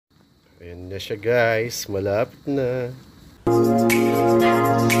Ayan na siya guys, malapit na.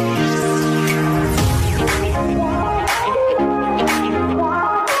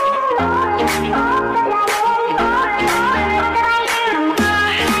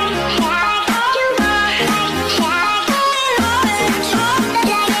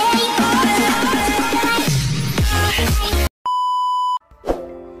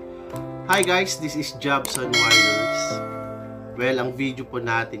 Hi guys, this is JAVAR'S Warriors. Well, ang video po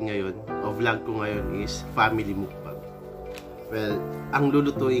natin ngayon, o vlog ko ngayon is family mukbang. Well, ang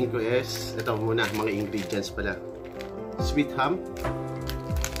lulutuin ko is, ito muna, mga ingredients pala. Sweet ham,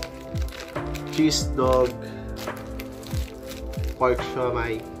 cheese dog, pork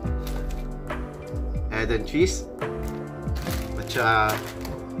siomai, and then cheese, at saka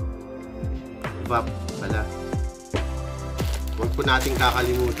bap pala. Huwag po natin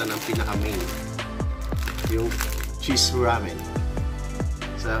kakalimutan ang pinaka-main, yung cheese ramen.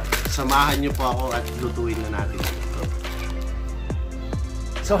 Samahan nyo po ako at lutuin na natin ito.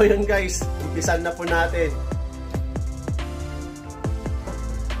 So yun guys, umpisan na po natin.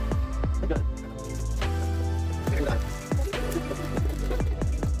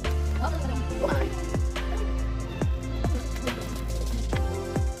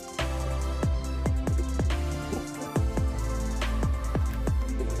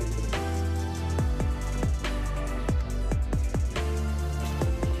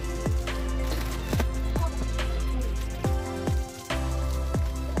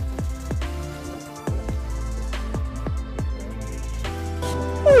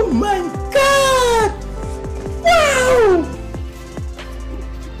 Oh my God! Wow!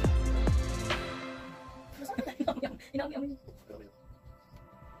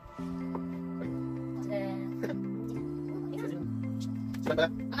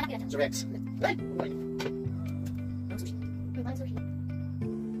 Rex.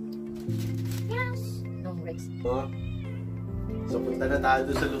 So punta na tayo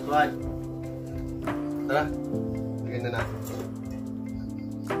doon sa lutuan. Tara, bigyan na natin.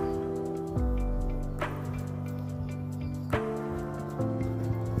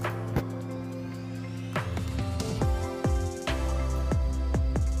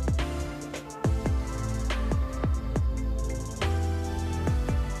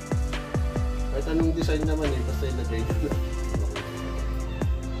 Kahit anong design naman eh, basta ilagay nyo lang.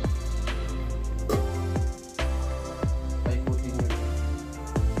 Ay, putin nyo lang.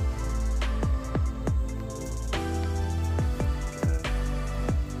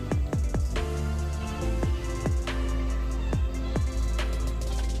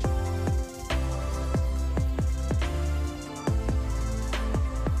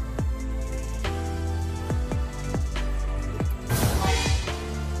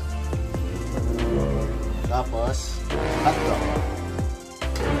 Tapos, hotdog.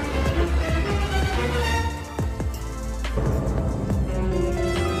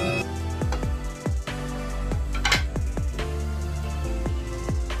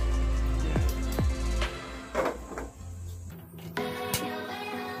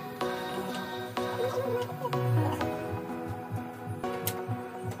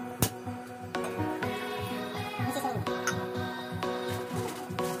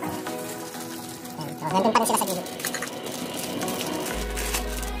 Nandun pa rin sila sa gilid.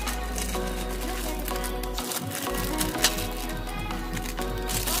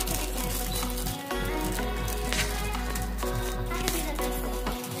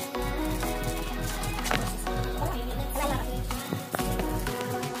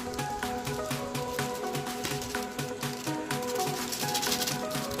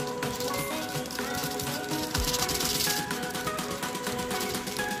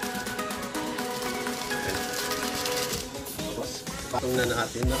 Patong na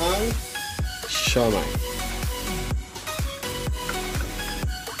natin ng siomai.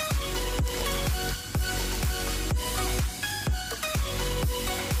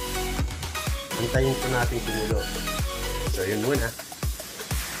 Antayin po natin kumulo. So yun muna.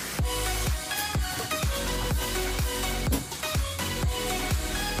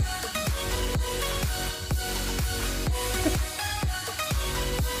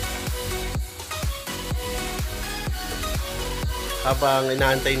 Habang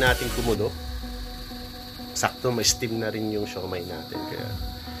inaantay natin kumulo, sakto ma-steam na rin yung siomai natin, kaya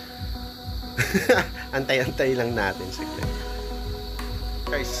antay-antay lang natin saglit.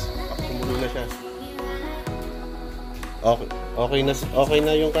 Guys, kumulo na siya. Okay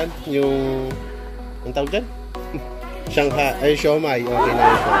na yung kan, yung ang tawag dyan? Shanghai, ay siomai, okay na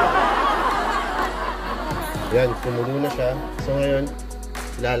yung siomai. Yan, kumulo na siya. So ngayon,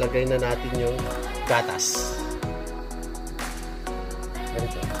 ilalagay na natin yung gatas.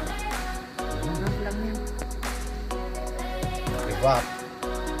 Ganito. lang yun. Diba?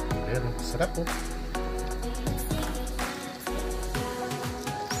 Ayan, sarap po.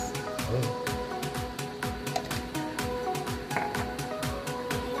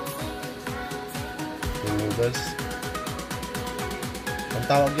 Yung noodles. Ang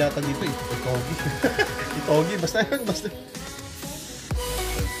tawag yata dito itogi. Itogi, basta yan, basta.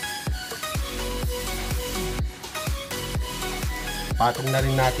 Patong na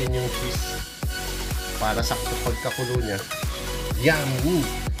rin natin yung cheese para sakto pagkakulo niya. Yummy!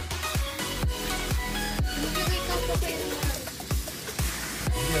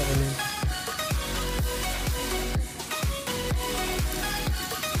 Hindi ako nun.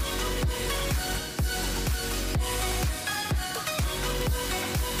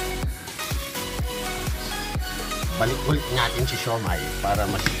 Balik-ulit natin si siomai para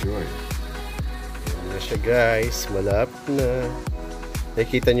mas sure. Ayan na siya guys, malapit na.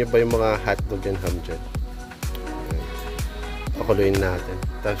 Nakikita nyo ba yung mga hotdog and ham dyan? Pakuluin natin.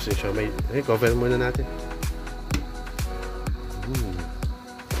 Tapos yung siomai, cover muna natin.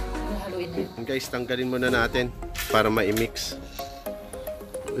 Guys, tanggalin muna natin para ma-mix.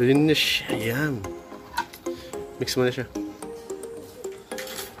 Ayun na siya, yan. Mix muna siya.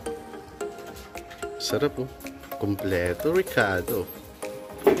 Sarap oh. Kompleto, Ricardo.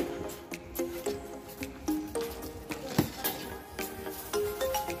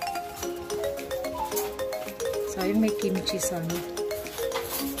 Sabi may kimchi sa ano.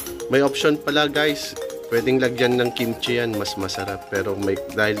 May option pala guys. Pwedeng lagyan ng kimchi yan. Mas masarap. Pero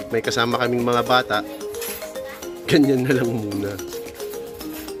dahil may kasama kaming mga bata, ganyan na lang muna.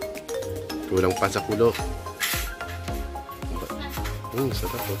 Kulang pa sa kulo.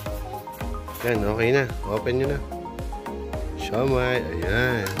 Sarap oh. Yan, okay na. Open nyo na. Siomai.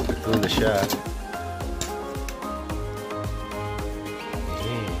 Ayan. Ito na siya.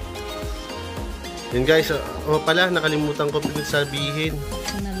 Yun guys. Pala, nakalimutan ko sabihin.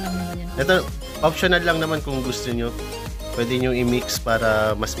 Optional lang naman yan. Ito, optional lang naman kung gusto nyo. Pwede nyo i-mix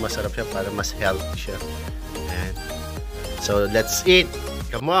para mas masarap siya, para mas healthy siya. Ayan. So, let's eat.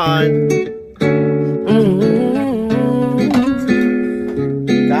 Come on!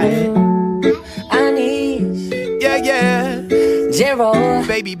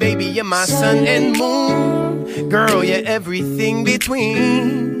 Baby, baby, you're my sun and moon. Girl, you're everything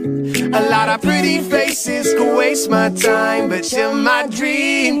between. A lot of pretty faces could waste my time, but you're my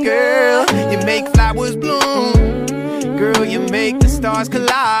dream, girl. You make flowers bloom. Girl, you make the stars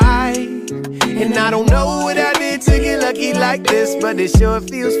collide. And I don't know what I did to get lucky like this, but it sure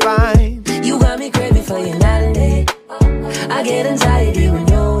feels fine. You got me craving for you night and day. I get anxiety when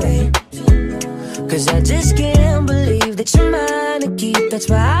you're away, 'cause I just can't believe that you're mine to keep. That's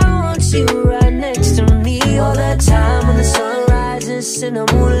why I want you right next to me all the time. When the sun rises and the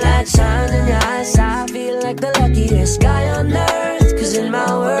moonlight shines in your eyes, I feel like the luckiest guy on earth. 'Cause in my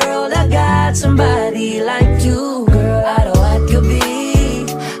world I got somebody like you. Girl, I don't want to be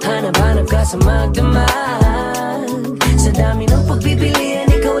hanap-hanap ka sa magdamag. Sa dami ng pagpipilian,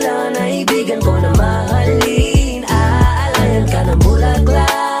 ikaw lang ang naibigan ko na mahalin. Aalayan ka ng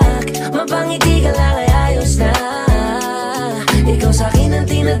bulaklak, mapangiti ka lang ay ayos na. Ikaw sa'kin ang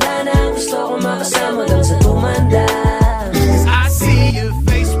tinadhana, gusto ko makasama lang sa tumanda. I see your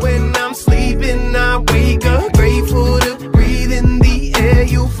face when I'm sleeping, I wake up grateful to breathe in the air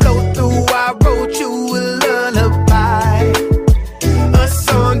you float through. I wrote you a lullaby, a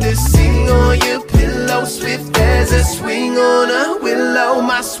song to sing on your pillow, swift as a swing on a willow.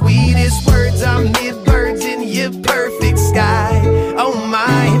 My sweetest words are mid-birds in your perfect sky. Oh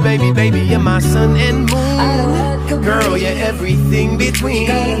my, baby, baby, you're my sun and moon. Girl, you're everything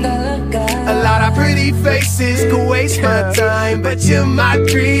between. A lot of pretty faces could waste my time, but you're my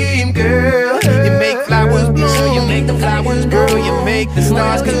dream, girl. You make flowers bloom, you make the flowers grow, you make the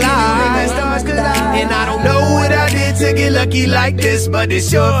stars collide. And I don't know what I did to get lucky like this, but it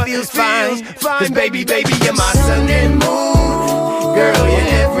sure feels fine. 'Cause baby, baby, you're my sun and moon. Girl,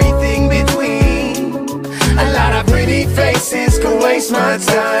 you're everything between. A lot of pretty faces could waste my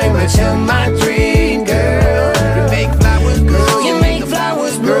time, but you're my dream, girl. You make flowers grow, you make the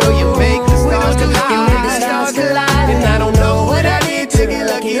flowers grow, you make the stars collide. And I don't know what I did to get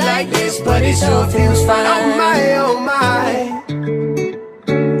lucky like this, but it sure feels fine. Oh my, oh my,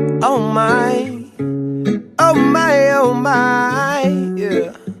 oh my, oh my, oh my,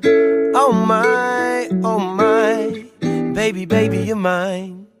 yeah. Oh my, oh my, baby, baby, you're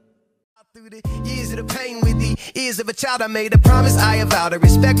mine. Through the years of the pain with the ears of a child, I made a promise I vow to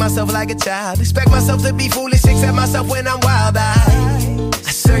respect myself like a child. Expect myself to be foolish, accept myself when I'm wild-eyed.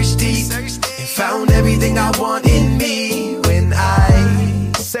 I searched deep and found everything I want in me. When I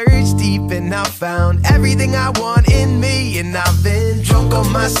searched deep deep and I found everything I want in me. And I've been drunk on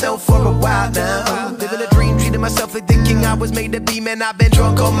myself for a while now. Living a dream, treating myself like thinking I was made to be. Man, I've been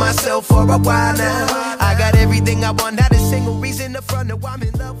drunk on myself for a while now. I got everything I want, not a single reason to front. No, I'm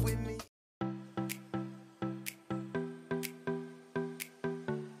in love with me.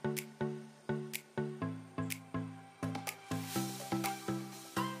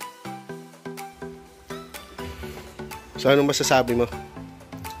 So, anong masasabi mo?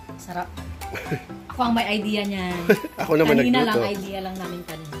 Sarap. Ako ang may idea niyan. Ako naman kanina nagluto. lang, idea lang namin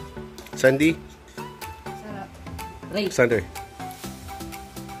kanina. Sandy? Sarap. Rate. Sander?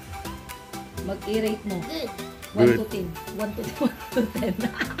 Mag-i-rate mo. Good. 1 to 10. 1 to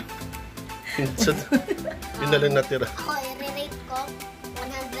 10. So, yun na lang natira. Ako, i-rate ko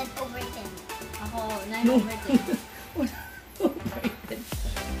 100 over 10. Ako, 9 over 10.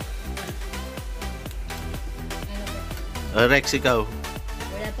 Rex, ikaw?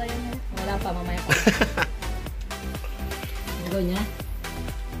 Wala pa yun. Wala pa, mamaya pa. Go niya.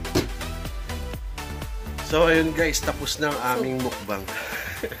 So, ayun guys, tapos na ang aming mukbang.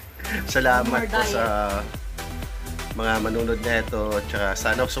 Salamat po sa mga manunod na ito. Tsaka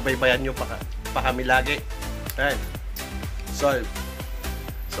sana subaybayan nyo pa kami lagi. Ayan. So,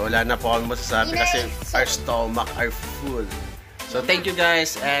 wala na po akong masasabi kasi our stomach are full. So, thank you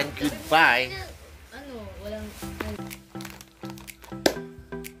guys and goodbye.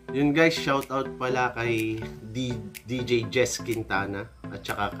 Yun guys, shoutout pala kay DJ Jess Quintana at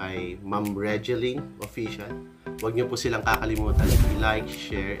saka kay Ma'am Regeline Official. Huwag niyo po silang kakalimutan i-like,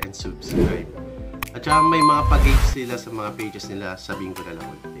 share, and subscribe. At saka may mga pag-gauge sila sa mga pages nila, sabihin ko na lang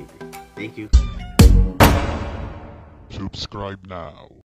ulit. Thank you. Subscribe now.